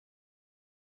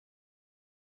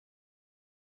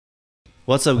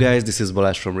What's up guys, this is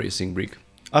Balázs from Racing Brick.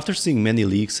 After seeing many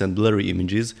leaks and blurry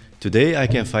images, today I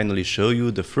can finally show you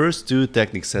the first two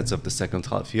Technic sets of the second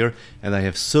half year, and I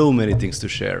have so many things to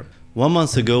share. 1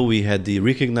 month ago we had the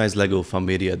recognized LEGO Fan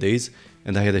Media Days,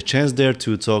 and I had a chance there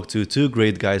to talk to two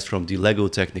great guys from the LEGO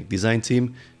Technic design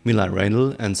team, Milan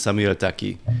Reinl and Samuel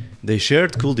Taki. They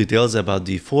shared cool details about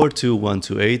the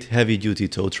 42128 heavy-duty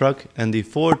tow truck and the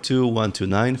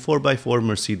 42129 4x4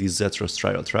 Mercedes Zetros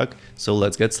Trial Truck, so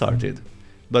let's get started.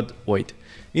 But wait,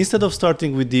 instead of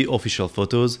starting with the official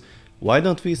photos, why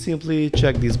don't we simply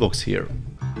check this box here?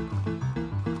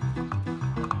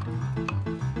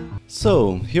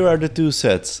 So, here are the two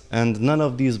sets, and none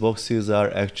of these boxes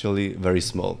are actually very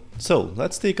small. So,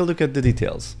 let's take a look at the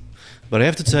details. But I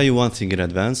have to tell you one thing in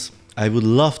advance. I would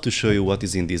love to show you what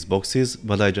is in these boxes,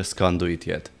 but I just can't do it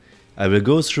yet. I will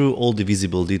go through all the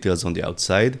visible details on the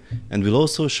outside, and will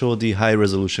also show the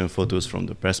high-resolution photos from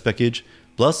the press package,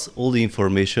 plus all the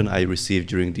information I received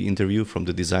during the interview from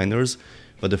the designers,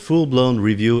 but the full-blown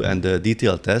review and the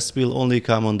detailed test will only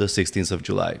come on the 16th of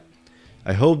July.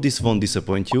 I hope this won't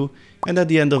disappoint you, and at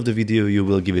the end of the video you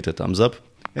will give it a thumbs up,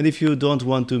 and if you don't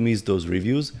want to miss those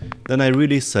reviews, then I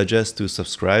really suggest to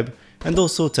subscribe and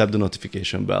also tap the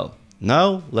notification bell.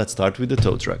 Now let's start with the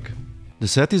tow truck. The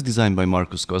set is designed by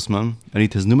Markus Kosman, and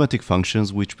it has pneumatic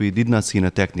functions which we did not see in a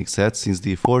Technic set since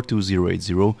the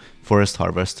 42080 Forest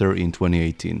Harvester in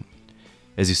 2018.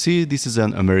 As you see, this is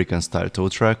an American style tow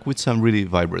truck with some really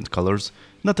vibrant colors,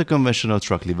 not a conventional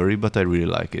truck livery, but I really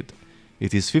like it.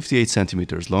 It is 58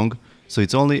 cm long, so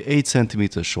it's only 8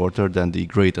 cm shorter than the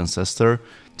great ancestor,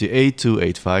 the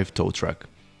 8285 tow truck.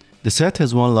 The set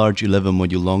has one large 11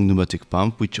 module long pneumatic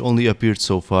pump which only appeared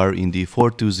so far in the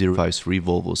 42053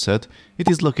 Volvo set. It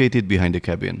is located behind the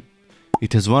cabin.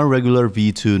 It has one regular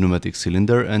V2 pneumatic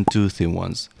cylinder and two thin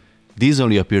ones. These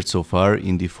only appeared so far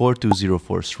in the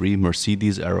 42043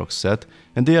 Mercedes Arox set,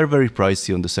 and they are very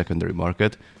pricey on the secondary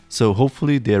market, so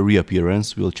hopefully their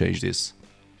reappearance will change this.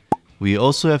 We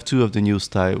also have two of the new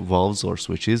style valves or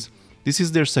switches. This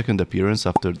is their second appearance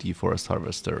after the Forest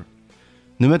Harvester.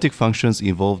 Pneumatic functions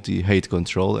involve the height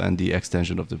control and the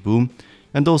extension of the boom,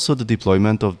 and also the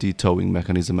deployment of the towing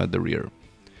mechanism at the rear.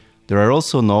 There are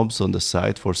also knobs on the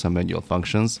side for some manual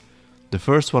functions. The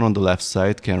first one on the left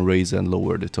side can raise and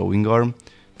lower the towing arm.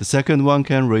 The second one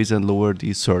can raise and lower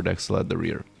the third axle at the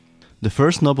rear. The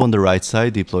first knob on the right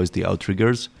side deploys the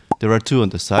outriggers. There are two on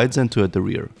the sides and two at the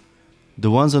rear. The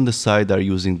ones on the side are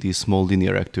using these small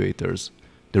linear actuators.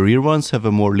 The rear ones have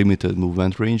a more limited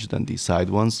movement range than the side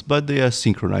ones, but they are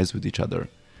synchronized with each other.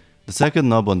 The second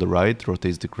knob on the right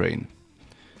rotates the crane.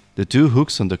 The two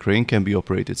hooks on the crane can be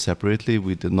operated separately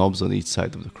with the knobs on each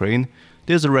side of the crane.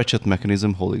 There's a ratchet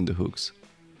mechanism holding the hooks.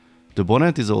 The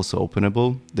bonnet is also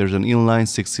openable. There's an inline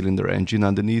 6-cylinder engine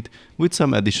underneath with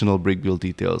some additional brick build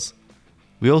details.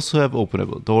 We also have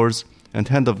openable doors and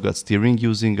hand-of-God steering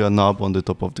using a knob on the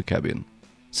top of the cabin.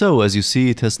 So, as you see,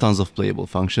 it has tons of playable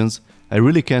functions. I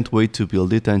really can't wait to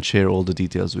build it and share all the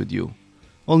details with you.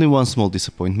 Only one small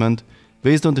disappointment.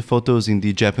 Based on the photos in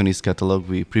the Japanese catalog,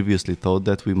 we previously thought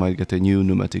that we might get a new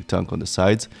pneumatic tank on the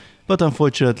sides, but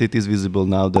unfortunately it is visible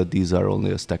now that these are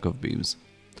only a stack of beams.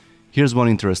 Here's one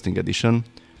interesting addition.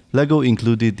 LEGO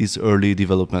included this early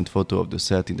development photo of the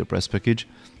set in the press package.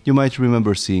 You might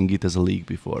remember seeing it as a leak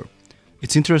before.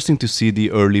 It's interesting to see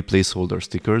the early placeholder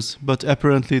stickers, but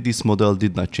apparently this model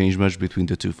did not change much between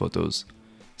the two photos.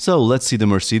 So let's see the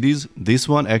Mercedes. This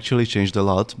one actually changed a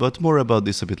lot, but more about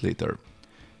this a bit later.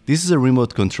 This is a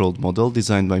remote controlled model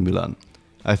designed by Milan.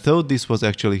 I thought this was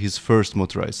actually his first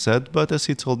motorized set, but as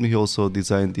he told me he also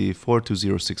designed the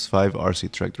 42065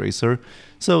 RC Track Racer,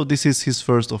 so this is his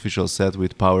first official set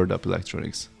with powered up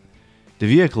electronics. The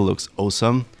vehicle looks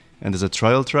awesome, and as a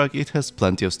trial truck it has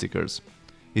plenty of stickers.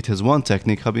 It has one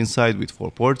Technic hub inside with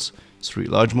 4 ports, 3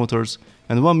 large motors,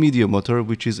 and one medium motor,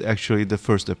 which is actually the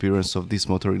first appearance of this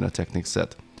motor in a Technic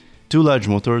set. 2 large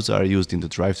motors are used in the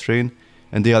drivetrain,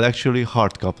 and they are actually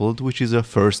hard coupled, which is a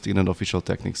first in an official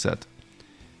Technic set.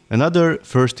 Another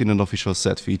first in an official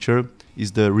set feature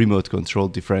is the remote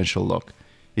controlled differential lock.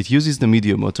 It uses the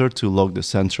medium motor to lock the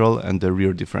central and the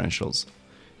rear differentials.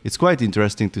 It's quite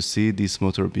interesting to see this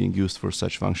motor being used for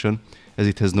such function, as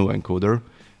it has no encoder.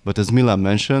 But as Milan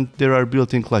mentioned, there are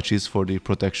built-in clutches for the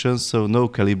protection, so no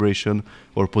calibration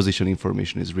or position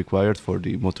information is required for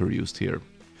the motor used here.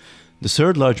 The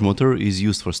third large motor is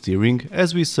used for steering,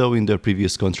 as we saw in the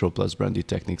previous Control Plus branded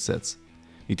Technic sets.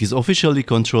 It is officially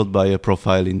controlled by a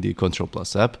profile in the Control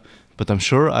Plus app, but I'm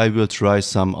sure I will try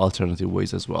some alternative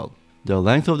ways as well. The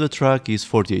length of the truck is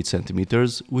 48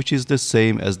 cm, which is the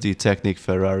same as the Technic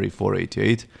Ferrari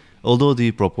 488, although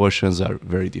the proportions are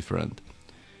very different.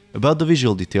 About the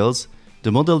visual details,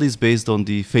 the model is based on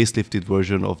the facelifted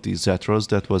version of the Zetros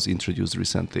that was introduced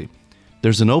recently.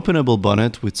 There's an openable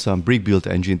bonnet with some brick-built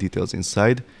engine details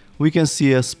inside. We can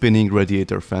see a spinning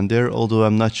radiator fan there, although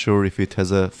I'm not sure if it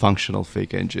has a functional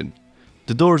fake engine.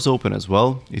 The doors open as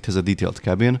well, it has a detailed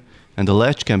cabin, and the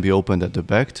latch can be opened at the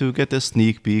back to get a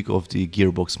sneak peek of the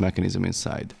gearbox mechanism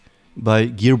inside. By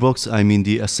gearbox I mean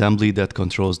the assembly that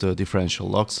controls the differential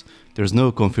locks. There's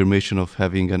no confirmation of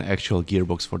having an actual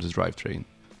gearbox for the drivetrain.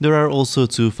 There are also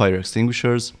 2 fire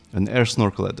extinguishers, an air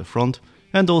snorkel at the front,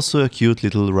 and also a cute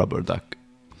little rubber duck.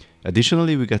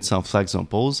 Additionally, we get some flags on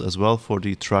poles as well for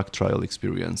the truck trial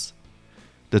experience.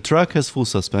 The truck has full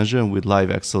suspension with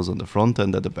live axles on the front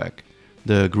and at the back.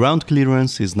 The ground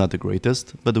clearance is not the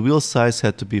greatest, but the wheel size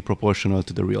had to be proportional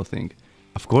to the real thing.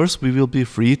 Of course, we will be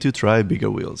free to try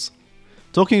bigger wheels.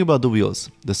 Talking about the wheels,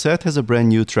 the set has a brand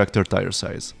new tractor tire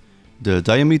size. The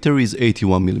diameter is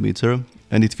 81mm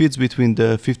and it fits between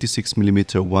the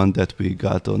 56mm one that we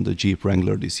got on the Jeep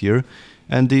Wrangler this year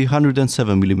and the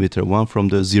 107mm one from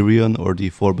the Zerion or the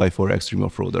 4x4 Extreme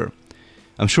Off-Roader.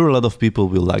 I'm sure a lot of people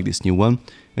will like this new one,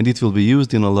 and it will be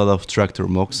used in a lot of tractor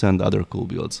mocks and other cool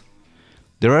builds.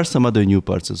 There are some other new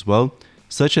parts as well,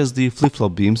 such as the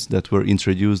flip-flop beams that were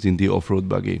introduced in the off-road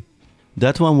buggy.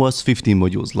 That one was 15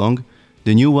 modules long.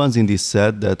 The new ones in this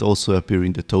set that also appear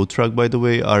in the tow truck, by the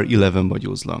way, are 11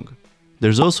 modules long.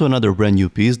 There's also another brand new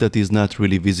piece that is not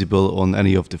really visible on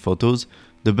any of the photos.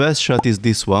 The best shot is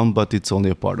this one, but it's only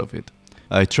a part of it.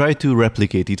 I tried to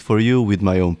replicate it for you with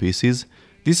my own pieces.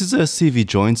 This is a CV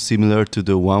joint similar to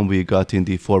the one we got in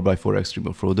the 4x4 Extreme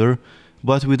Off-Roader,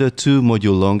 but with a 2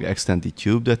 module long extended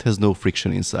tube that has no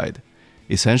friction inside.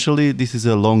 Essentially, this is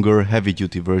a longer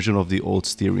heavy-duty version of the old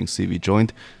steering CV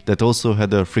joint that also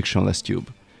had a frictionless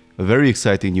tube. A very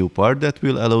exciting new part that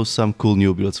will allow some cool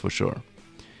new builds for sure.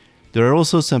 There are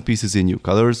also some pieces in new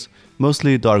colors,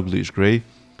 mostly dark bluish grey,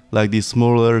 like the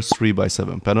smaller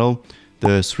 3x7 panel,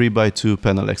 the 3x2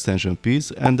 panel extension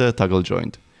piece and the toggle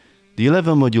joint. The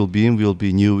 11 module beam will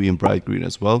be new in bright green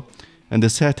as well, and the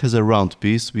set has a round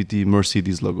piece with the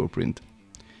Mercedes logo print.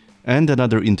 And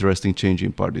another interesting change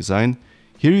in part design.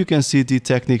 Here you can see the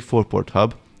Technic 4-port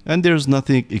hub, and there's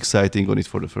nothing exciting on it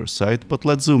for the first sight, but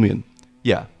let's zoom in.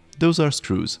 Yeah, those are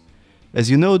screws. As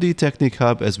you know, the Technic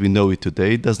hub as we know it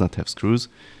today does not have screws.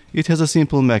 It has a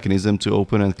simple mechanism to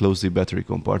open and close the battery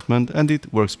compartment, and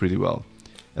it works pretty well.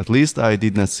 At least I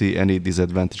did not see any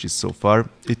disadvantages so far,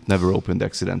 it never opened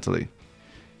accidentally.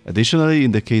 Additionally,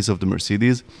 in the case of the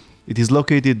Mercedes, it is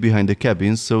located behind the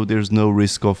cabin, so there's no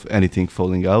risk of anything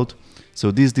falling out, so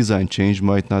this design change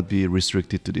might not be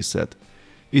restricted to this set.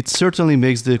 It certainly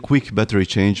makes the quick battery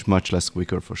change much less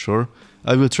quicker for sure.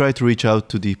 I will try to reach out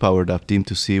to the Powered Up team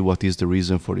to see what is the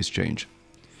reason for this change.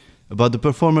 About the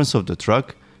performance of the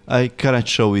truck, I cannot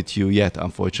show it you yet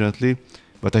unfortunately,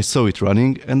 but I saw it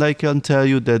running and I can tell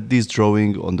you that this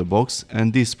drawing on the box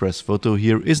and this press photo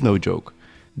here is no joke.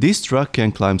 This truck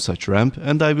can climb such ramp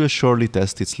and I will surely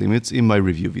test its limits in my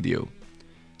review video.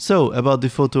 So, about the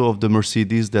photo of the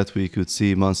Mercedes that we could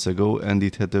see months ago, and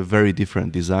it had a very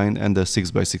different design and a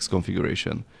 6x6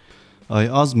 configuration. I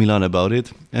asked Milan about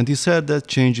it and he said that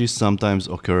changes sometimes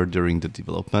occur during the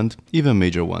development, even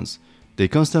major ones. They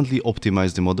constantly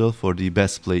optimize the model for the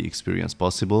best play experience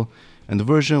possible, and the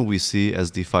version we see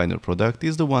as the final product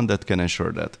is the one that can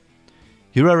ensure that.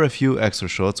 Here are a few extra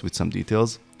shots with some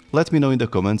details. Let me know in the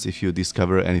comments if you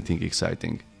discover anything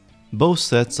exciting. Both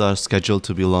sets are scheduled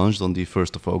to be launched on the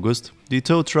 1st of August. The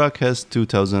tow truck has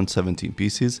 2017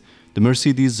 pieces, the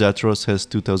Mercedes Zetros has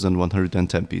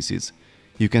 2110 pieces.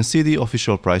 You can see the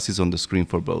official prices on the screen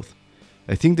for both.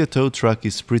 I think the tow truck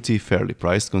is pretty fairly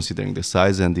priced considering the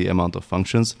size and the amount of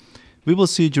functions. We will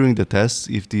see during the tests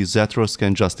if the Zetros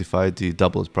can justify the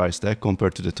doubled price tag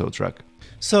compared to the tow truck.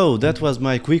 So that was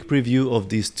my quick preview of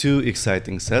these two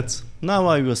exciting sets. Now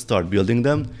I will start building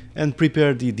them and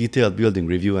prepare the detailed building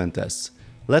review and tests.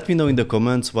 Let me know in the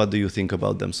comments what do you think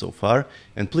about them so far,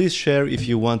 and please share if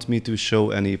you want me to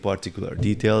show any particular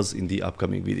details in the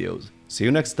upcoming videos. See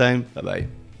you next time, bye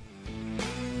bye.